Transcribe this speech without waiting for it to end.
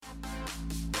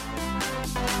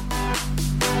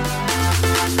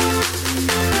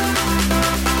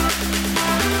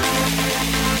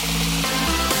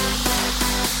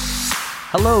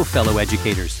Hello, fellow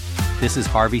educators. This is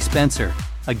Harvey Spencer,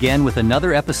 again with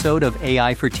another episode of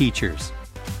AI for Teachers.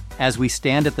 As we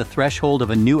stand at the threshold of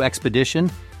a new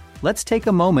expedition, let's take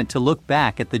a moment to look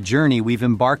back at the journey we've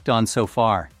embarked on so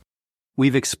far.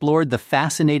 We've explored the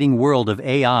fascinating world of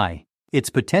AI,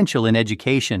 its potential in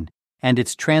education, and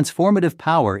its transformative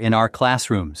power in our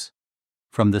classrooms.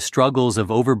 From the struggles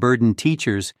of overburdened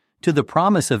teachers to the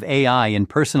promise of AI in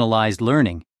personalized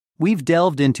learning, we've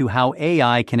delved into how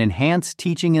AI can enhance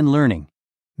teaching and learning,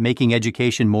 making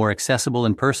education more accessible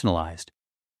and personalized.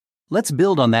 Let's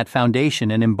build on that foundation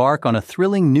and embark on a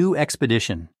thrilling new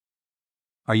expedition.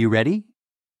 Are you ready?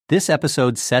 This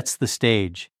episode sets the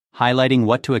stage, highlighting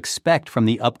what to expect from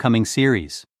the upcoming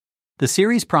series. The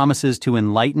series promises to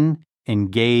enlighten,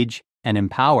 engage, and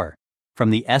empower, from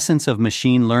the essence of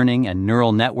machine learning and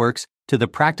neural networks to the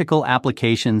practical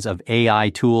applications of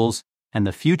AI tools and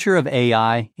the future of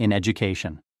AI in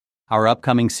education. Our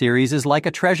upcoming series is like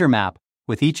a treasure map,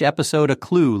 with each episode a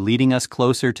clue leading us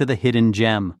closer to the hidden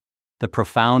gem, the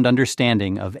profound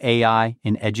understanding of AI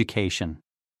in education.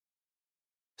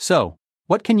 So,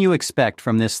 what can you expect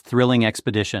from this thrilling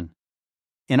expedition?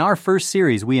 In our first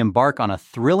series, we embark on a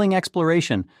thrilling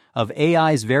exploration of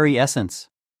AI's very essence.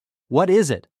 What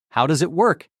is it? How does it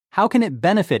work? How can it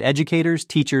benefit educators,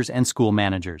 teachers, and school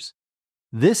managers?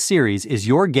 This series is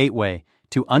your gateway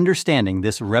to understanding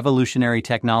this revolutionary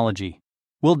technology.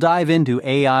 We'll dive into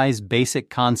AI's basic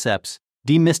concepts,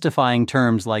 demystifying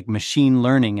terms like machine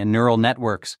learning and neural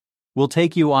networks. We'll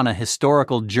take you on a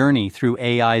historical journey through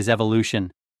AI's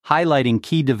evolution, highlighting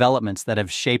key developments that have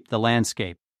shaped the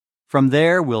landscape. From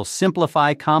there, we'll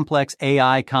simplify complex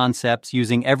AI concepts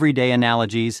using everyday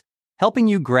analogies, helping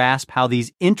you grasp how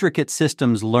these intricate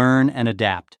systems learn and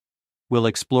adapt. We'll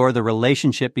explore the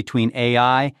relationship between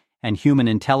AI and human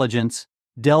intelligence,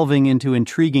 delving into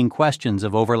intriguing questions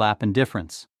of overlap and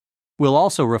difference. We'll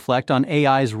also reflect on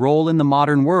AI's role in the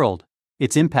modern world,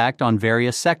 its impact on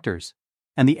various sectors,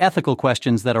 and the ethical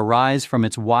questions that arise from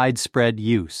its widespread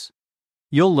use.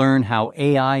 You'll learn how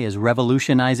AI is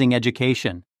revolutionizing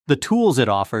education, the tools it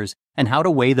offers, and how to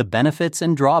weigh the benefits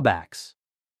and drawbacks.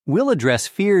 We'll address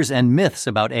fears and myths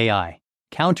about AI,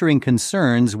 countering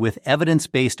concerns with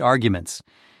evidence-based arguments.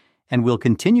 And we'll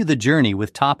continue the journey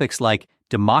with topics like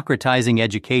democratizing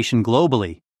education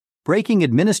globally, breaking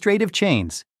administrative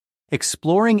chains,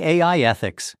 exploring AI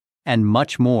ethics, and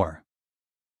much more.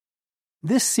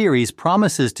 This series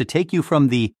promises to take you from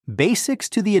the basics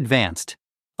to the advanced,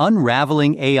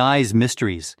 unraveling AI's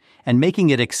mysteries and making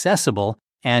it accessible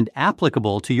and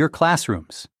applicable to your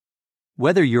classrooms.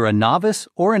 Whether you're a novice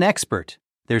or an expert,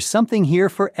 there's something here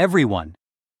for everyone,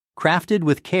 crafted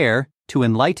with care to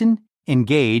enlighten,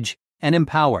 engage, and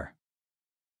empower.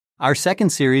 Our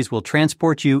second series will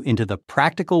transport you into the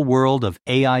practical world of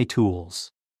AI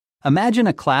tools. Imagine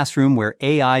a classroom where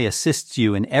AI assists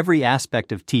you in every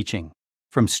aspect of teaching,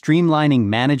 from streamlining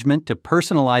management to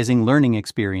personalizing learning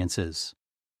experiences.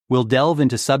 We'll delve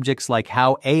into subjects like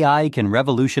how AI can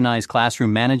revolutionize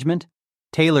classroom management,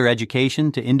 tailor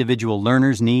education to individual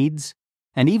learners' needs,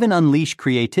 and even unleash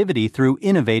creativity through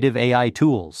innovative AI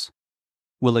tools.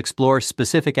 We'll explore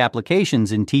specific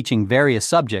applications in teaching various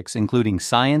subjects including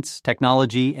science,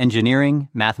 technology, engineering,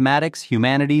 mathematics,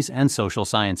 humanities, and social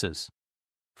sciences.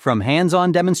 From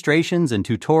hands-on demonstrations and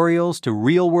tutorials to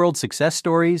real-world success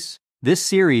stories, this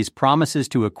series promises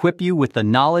to equip you with the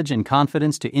knowledge and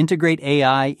confidence to integrate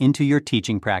AI into your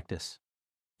teaching practice.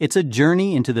 It's a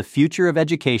journey into the future of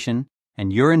education,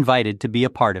 and you're invited to be a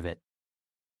part of it.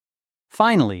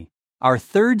 Finally, our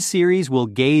third series will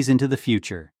gaze into the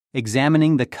future,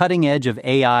 examining the cutting edge of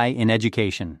AI in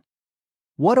education.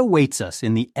 What awaits us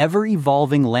in the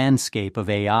ever-evolving landscape of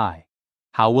AI?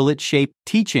 How will it shape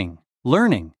teaching,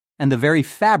 learning, and the very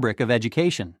fabric of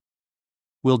education?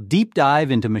 We'll deep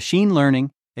dive into machine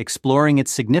learning, exploring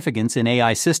its significance in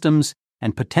AI systems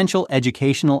and potential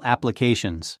educational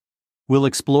applications. We'll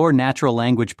explore natural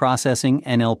language processing,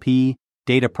 NLP,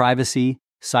 data privacy,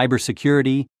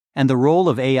 cybersecurity, and the role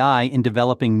of AI in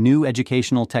developing new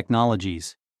educational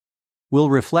technologies. We'll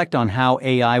reflect on how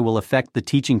AI will affect the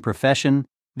teaching profession,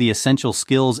 the essential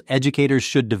skills educators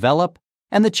should develop,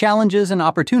 and the challenges and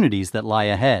opportunities that lie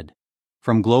ahead.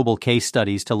 From global case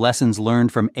studies to lessons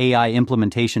learned from AI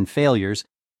implementation failures,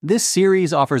 this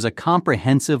series offers a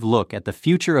comprehensive look at the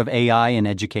future of AI in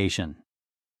education.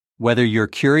 Whether you're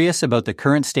curious about the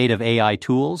current state of AI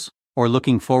tools or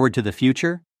looking forward to the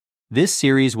future, this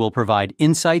series will provide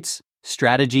insights,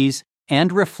 strategies, and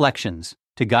reflections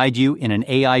to guide you in an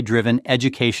AI-driven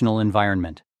educational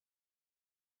environment.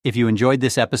 If you enjoyed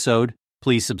this episode,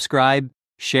 please subscribe,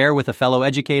 share with a fellow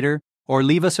educator, or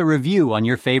leave us a review on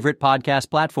your favorite podcast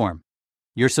platform.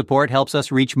 Your support helps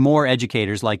us reach more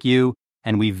educators like you,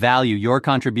 and we value your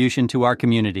contribution to our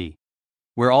community.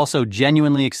 We're also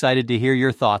genuinely excited to hear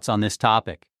your thoughts on this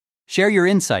topic. Share your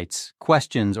insights,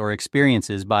 questions, or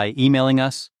experiences by emailing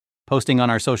us, posting on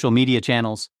our social media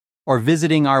channels, or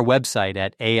visiting our website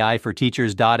at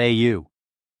aiforteachers.au.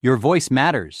 Your voice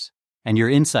matters, and your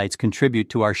insights contribute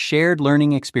to our shared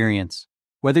learning experience.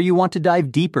 Whether you want to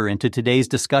dive deeper into today's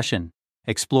discussion,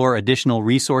 explore additional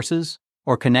resources,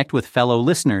 or connect with fellow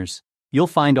listeners, you'll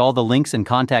find all the links and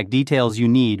contact details you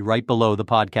need right below the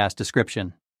podcast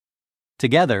description.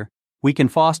 Together, we can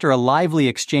foster a lively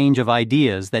exchange of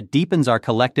ideas that deepens our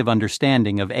collective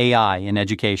understanding of AI in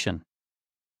education.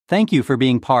 Thank you for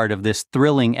being part of this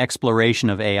thrilling exploration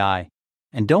of AI,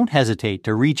 and don't hesitate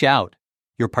to reach out.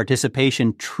 Your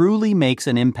participation truly makes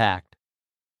an impact.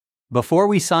 Before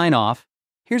we sign off,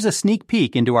 here's a sneak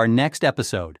peek into our next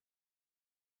episode.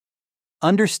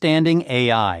 Understanding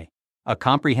AI, a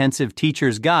comprehensive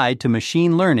teacher's guide to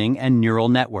machine learning and neural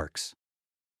networks.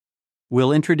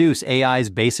 We'll introduce AI's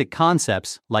basic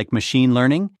concepts like machine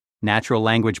learning, natural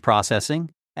language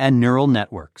processing, and neural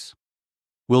networks.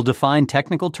 We'll define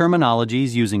technical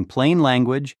terminologies using plain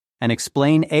language and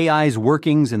explain AI's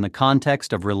workings in the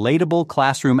context of relatable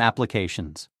classroom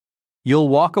applications. You'll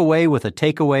walk away with a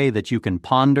takeaway that you can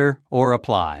ponder or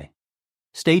apply.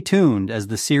 Stay tuned as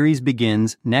the series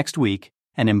begins next week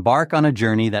and embark on a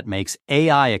journey that makes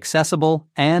AI accessible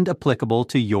and applicable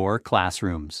to your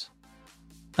classrooms.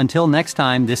 Until next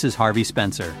time, this is Harvey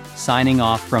Spencer, signing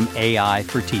off from AI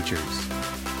for Teachers.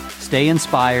 Stay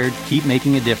inspired, keep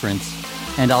making a difference,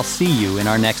 and I'll see you in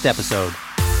our next episode.